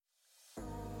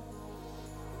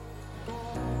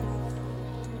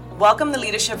Welcome to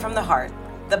Leadership from the Heart,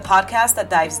 the podcast that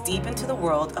dives deep into the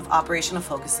world of operational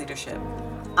focus leadership.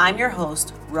 I'm your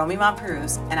host, Romy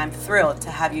Montperuz, and I'm thrilled to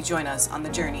have you join us on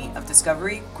the journey of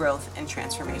discovery, growth, and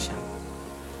transformation.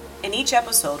 In each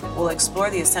episode, we'll explore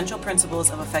the essential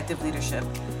principles of effective leadership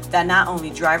that not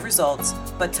only drive results,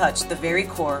 but touch the very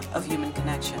core of human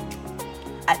connection.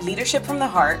 At Leadership from the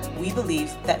Heart, we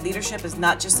believe that leadership is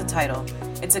not just a title,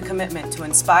 it's a commitment to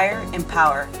inspire,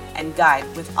 empower, and guide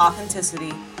with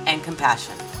authenticity and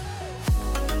compassion.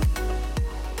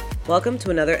 Welcome to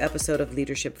another episode of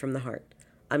Leadership from the Heart.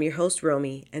 I'm your host,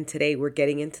 Romy, and today we're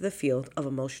getting into the field of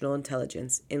emotional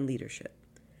intelligence in leadership.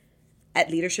 At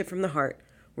Leadership from the Heart,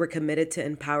 we're committed to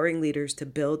empowering leaders to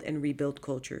build and rebuild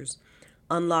cultures,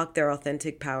 unlock their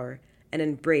authentic power, and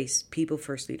embrace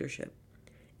people-first leadership.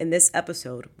 In this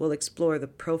episode, we'll explore the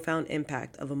profound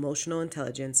impact of emotional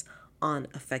intelligence on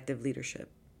effective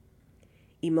leadership.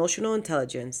 Emotional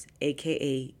intelligence,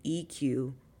 aka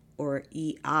EQ or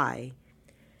EI,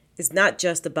 is not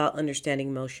just about understanding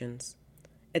emotions.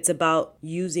 It's about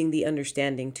using the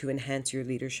understanding to enhance your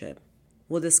leadership.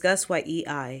 We'll discuss why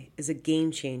EI is a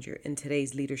game changer in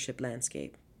today's leadership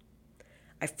landscape.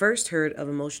 I first heard of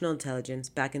emotional intelligence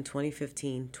back in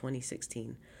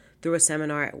 2015-2016 through a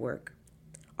seminar at work.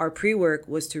 Our pre-work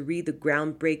was to read the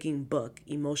groundbreaking book,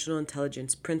 Emotional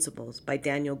Intelligence Principles by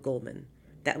Daniel Goleman.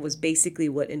 That was basically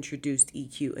what introduced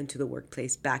EQ into the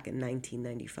workplace back in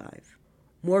 1995.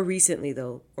 More recently,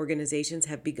 though, organizations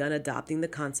have begun adopting the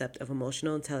concept of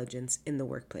emotional intelligence in the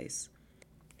workplace.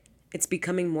 It's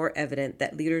becoming more evident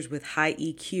that leaders with high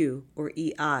EQ, or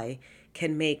EI,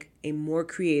 can make a more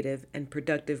creative and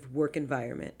productive work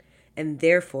environment, and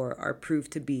therefore are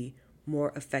proved to be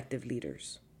more effective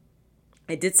leaders.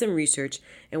 I did some research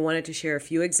and wanted to share a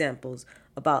few examples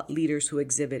about leaders who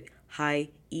exhibit high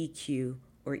EQ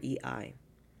or EI.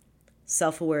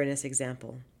 Self-awareness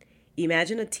example.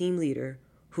 Imagine a team leader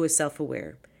who is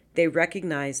self-aware. They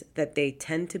recognize that they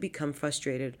tend to become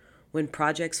frustrated when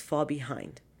projects fall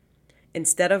behind.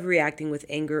 Instead of reacting with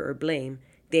anger or blame,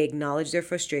 they acknowledge their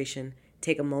frustration,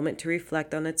 take a moment to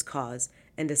reflect on its cause,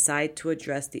 and decide to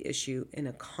address the issue in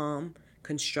a calm,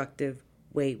 constructive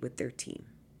way with their team.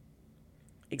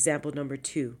 Example number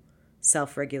 2,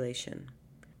 self-regulation.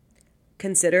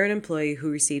 Consider an employee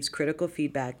who receives critical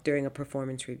feedback during a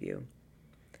performance review.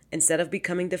 Instead of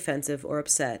becoming defensive or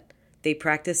upset, they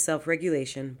practice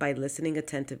self-regulation by listening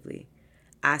attentively,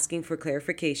 asking for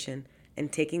clarification,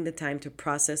 and taking the time to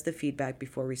process the feedback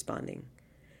before responding.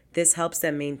 This helps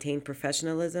them maintain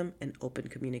professionalism and open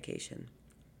communication.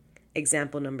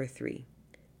 Example number 3,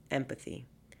 empathy.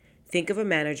 Think of a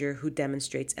manager who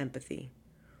demonstrates empathy.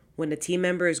 When a team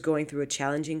member is going through a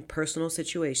challenging personal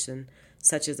situation,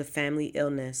 such as a family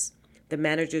illness, the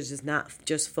manager does not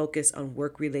just focus on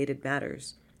work-related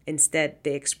matters. Instead,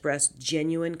 they express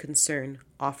genuine concern,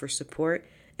 offer support,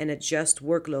 and adjust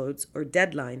workloads or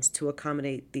deadlines to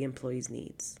accommodate the employee's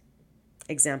needs.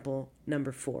 Example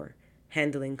number 4,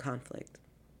 handling conflict.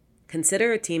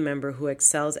 Consider a team member who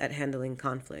excels at handling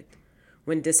conflict.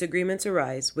 When disagreements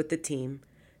arise with the team,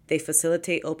 they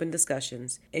facilitate open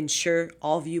discussions, ensure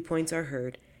all viewpoints are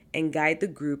heard, and guide the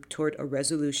group toward a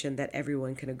resolution that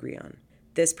everyone can agree on.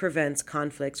 This prevents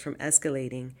conflicts from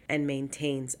escalating and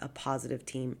maintains a positive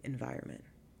team environment.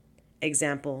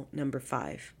 Example number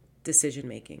 5, decision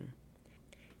making.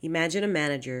 Imagine a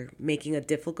manager making a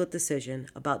difficult decision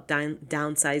about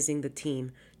downsizing the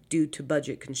team due to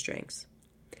budget constraints.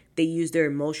 They use their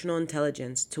emotional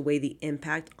intelligence to weigh the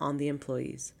impact on the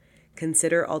employees,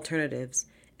 consider alternatives,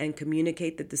 and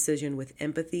communicate the decision with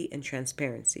empathy and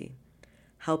transparency,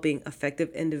 helping effective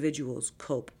individuals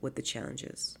cope with the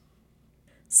challenges.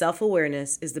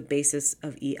 Self-awareness is the basis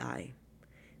of EI.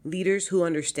 Leaders who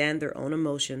understand their own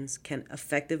emotions can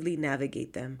effectively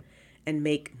navigate them and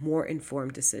make more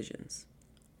informed decisions.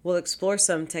 We'll explore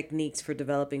some techniques for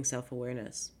developing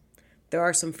self-awareness. There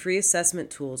are some free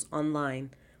assessment tools online,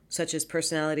 such as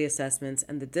personality assessments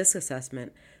and the DISC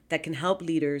assessment, that can help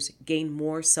leaders gain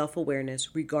more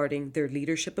self-awareness regarding their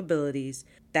leadership abilities.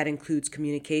 That includes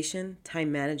communication, time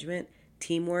management,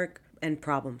 teamwork, and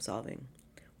problem solving.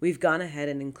 We've gone ahead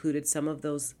and included some of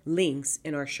those links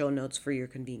in our show notes for your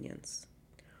convenience.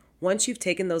 Once you've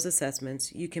taken those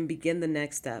assessments, you can begin the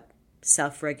next step,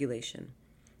 self-regulation.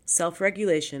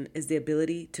 Self-regulation is the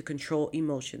ability to control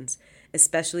emotions,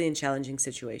 especially in challenging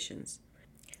situations.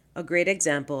 A great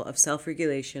example of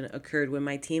self-regulation occurred when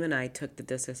my team and I took the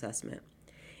DISC assessment.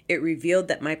 It revealed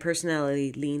that my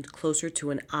personality leaned closer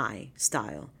to an I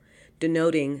style,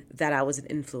 denoting that I was an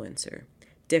influencer,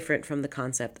 different from the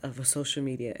concept of a social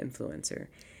media influencer.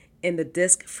 In the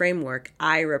DISC framework,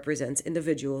 I represents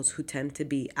individuals who tend to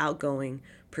be outgoing,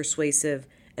 persuasive,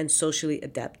 and socially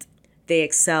adept. They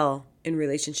excel in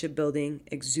relationship building,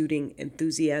 exuding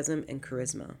enthusiasm and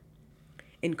charisma.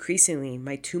 Increasingly,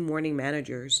 my two morning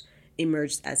managers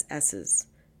emerged as S's,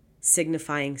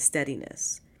 signifying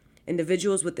steadiness.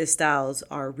 Individuals with these styles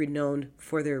are renowned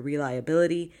for their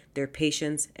reliability, their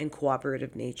patience, and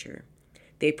cooperative nature.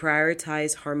 They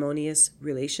prioritize harmonious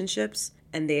relationships,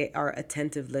 and they are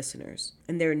attentive listeners,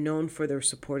 and they're known for their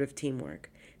supportive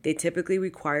teamwork. They typically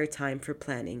require time for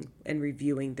planning and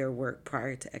reviewing their work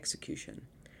prior to execution.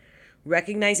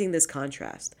 Recognizing this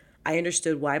contrast, I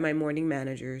understood why my morning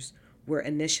managers were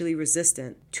initially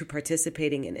resistant to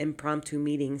participating in impromptu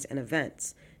meetings and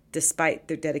events, despite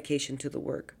their dedication to the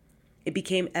work. It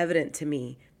became evident to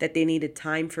me that they needed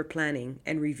time for planning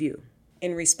and review.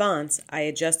 In response, I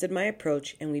adjusted my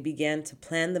approach and we began to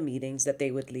plan the meetings that they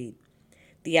would lead.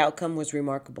 The outcome was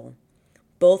remarkable.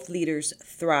 Both leaders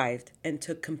thrived and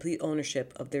took complete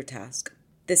ownership of their task.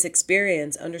 This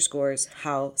experience underscores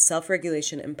how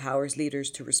self-regulation empowers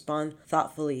leaders to respond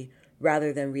thoughtfully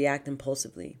rather than react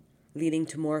impulsively, leading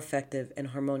to more effective and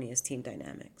harmonious team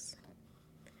dynamics.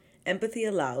 Empathy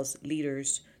allows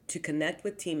leaders to connect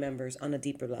with team members on a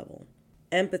deeper level.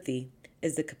 Empathy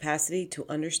is the capacity to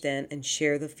understand and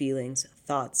share the feelings,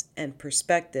 thoughts, and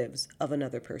perspectives of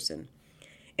another person.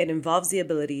 It involves the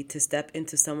ability to step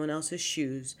into someone else's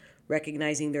shoes,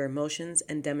 recognizing their emotions,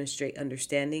 and demonstrate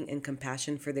understanding and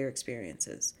compassion for their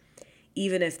experiences,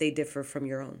 even if they differ from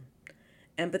your own.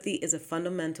 Empathy is a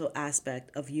fundamental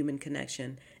aspect of human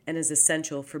connection and is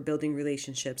essential for building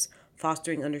relationships,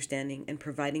 fostering understanding, and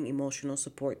providing emotional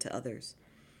support to others.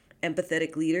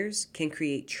 Empathetic leaders can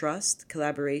create trust,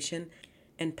 collaboration,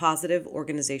 and positive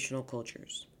organizational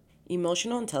cultures.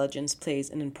 Emotional intelligence plays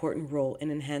an important role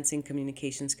in enhancing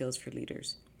communication skills for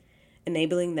leaders,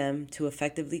 enabling them to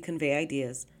effectively convey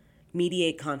ideas,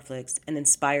 mediate conflicts, and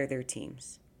inspire their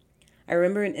teams. I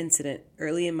remember an incident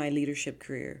early in my leadership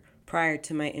career prior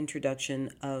to my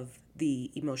introduction of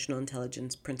the emotional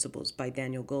intelligence principles by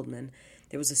Daniel Goldman.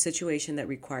 There was a situation that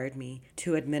required me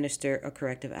to administer a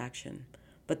corrective action,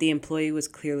 but the employee was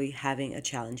clearly having a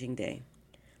challenging day,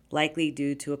 likely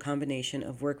due to a combination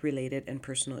of work-related and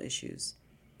personal issues.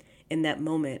 In that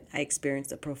moment, I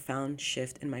experienced a profound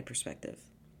shift in my perspective.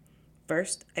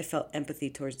 First, I felt empathy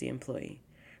towards the employee,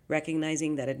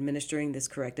 recognizing that administering this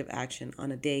corrective action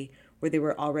on a day where they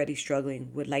were already struggling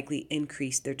would likely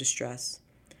increase their distress.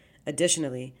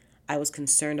 Additionally, I was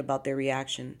concerned about their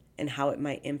reaction and how it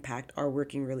might impact our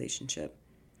working relationship.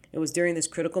 It was during this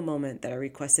critical moment that I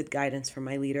requested guidance from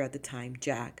my leader at the time,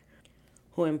 Jack,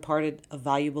 who imparted a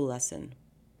valuable lesson.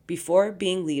 Before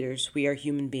being leaders, we are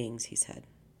human beings, he said,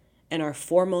 and our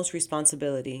foremost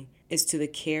responsibility is to the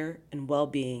care and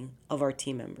well-being of our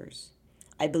team members.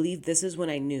 I believe this is when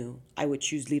I knew I would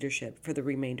choose leadership for the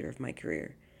remainder of my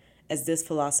career, as this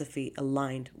philosophy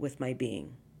aligned with my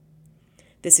being.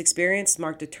 This experience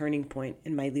marked a turning point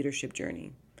in my leadership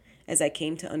journey, as I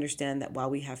came to understand that while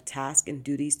we have tasks and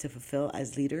duties to fulfill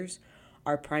as leaders,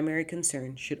 our primary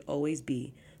concern should always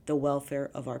be the welfare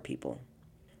of our people.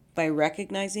 By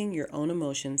recognizing your own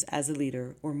emotions as a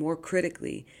leader, or more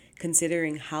critically,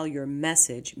 considering how your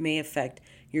message may affect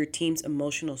your team's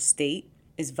emotional state,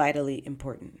 is vitally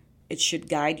important. It should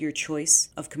guide your choice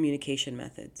of communication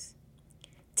methods.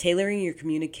 Tailoring your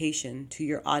communication to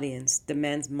your audience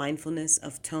demands mindfulness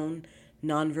of tone,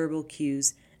 nonverbal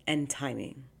cues, and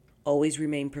timing. Always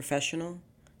remain professional,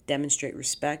 demonstrate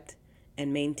respect,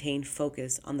 and maintain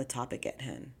focus on the topic at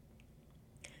hand.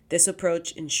 This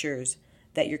approach ensures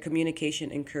that your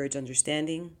communication encourages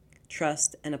understanding,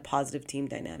 trust, and a positive team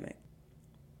dynamic.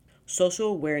 Social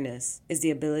awareness is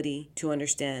the ability to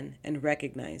understand and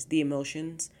recognize the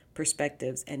emotions,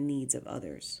 perspectives, and needs of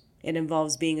others. It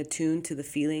involves being attuned to the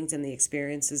feelings and the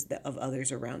experiences of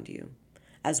others around you,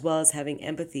 as well as having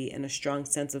empathy and a strong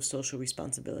sense of social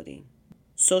responsibility.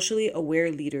 Socially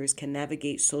aware leaders can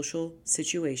navigate social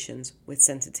situations with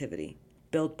sensitivity,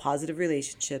 build positive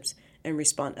relationships, and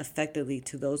respond effectively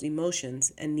to those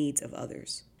emotions and needs of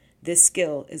others. This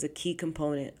skill is a key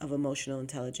component of emotional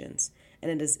intelligence, and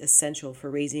it is essential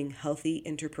for raising healthy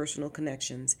interpersonal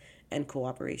connections and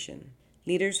cooperation.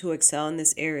 Leaders who excel in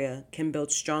this area can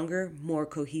build stronger, more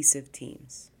cohesive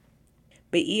teams.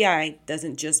 But EI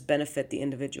doesn't just benefit the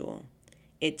individual.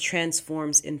 It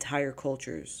transforms entire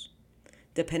cultures.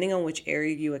 Depending on which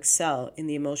area you excel in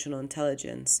the emotional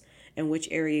intelligence and which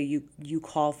area you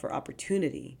call for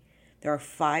opportunity, there are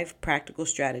 5 practical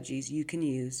strategies you can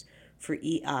use for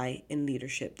EI in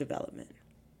leadership development.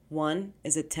 1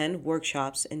 is attend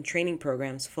workshops and training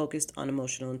programs focused on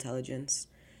emotional intelligence.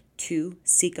 2,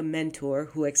 seek a mentor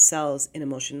who excels in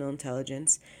emotional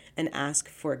intelligence and ask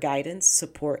for guidance,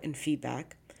 support, and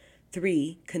feedback.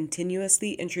 3,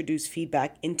 continuously introduce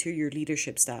feedback into your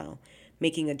leadership style,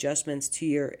 making adjustments to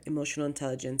your emotional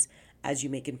intelligence as you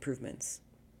make improvements.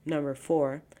 Number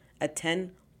 4,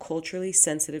 attend culturally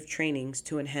sensitive trainings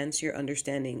to enhance your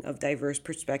understanding of diverse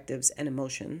perspectives and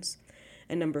emotions.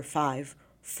 And number 5,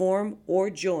 form or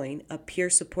join a peer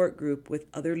support group with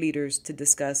other leaders to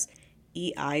discuss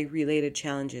EI-related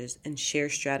challenges and share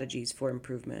strategies for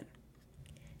improvement.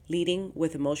 Leading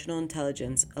with emotional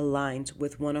intelligence aligns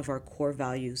with one of our core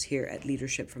values here at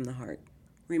Leadership from the Heart.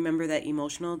 Remember that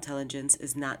emotional intelligence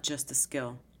is not just a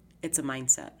skill, it's a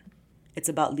mindset. It's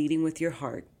about leading with your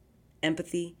heart,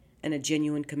 empathy, and a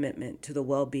genuine commitment to the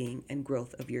well-being and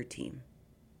growth of your team.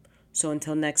 So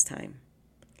until next time,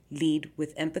 lead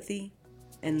with empathy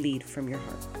and lead from your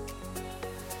heart.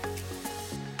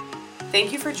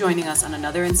 Thank you for joining us on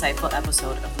another insightful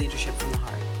episode of Leadership from the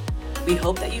Heart. We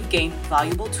hope that you've gained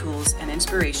valuable tools and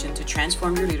inspiration to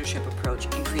transform your leadership approach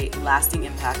and create lasting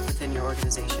impact within your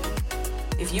organization.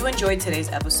 If you enjoyed today's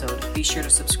episode, be sure to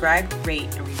subscribe,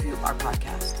 rate, and review our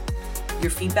podcast.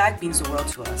 Your feedback means the world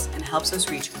to us and helps us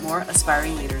reach more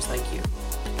aspiring leaders like you.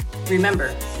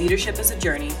 Remember, leadership is a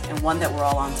journey and one that we're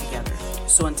all on together.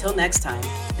 So until next time,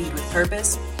 lead with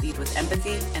purpose, lead with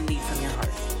empathy, and lead from your heart.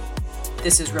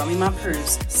 This is Romy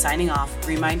Mapruz signing off,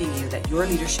 reminding you that your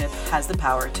leadership has the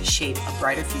power to shape a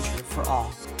brighter future for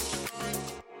all.